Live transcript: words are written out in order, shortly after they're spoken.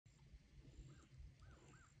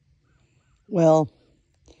Well,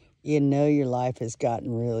 you know your life has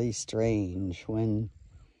gotten really strange when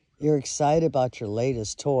you're excited about your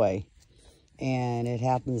latest toy and it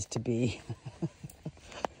happens to be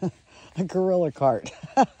a gorilla cart.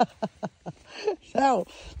 So,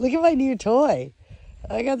 look at my new toy.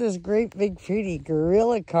 I got this great big pretty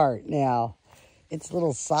gorilla cart now. Its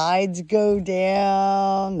little sides go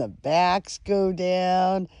down, the backs go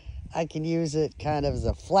down. I can use it kind of as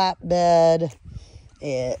a flatbed.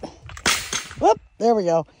 Whoop, there we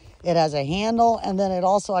go. It has a handle, and then it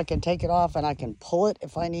also, I can take it off and I can pull it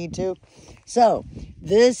if I need to. So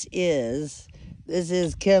this is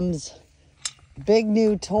Kim's big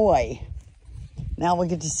new toy. Now we'll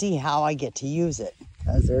get to see how I get to use it,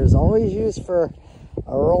 because there's always use for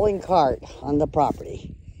a rolling cart on the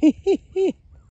property.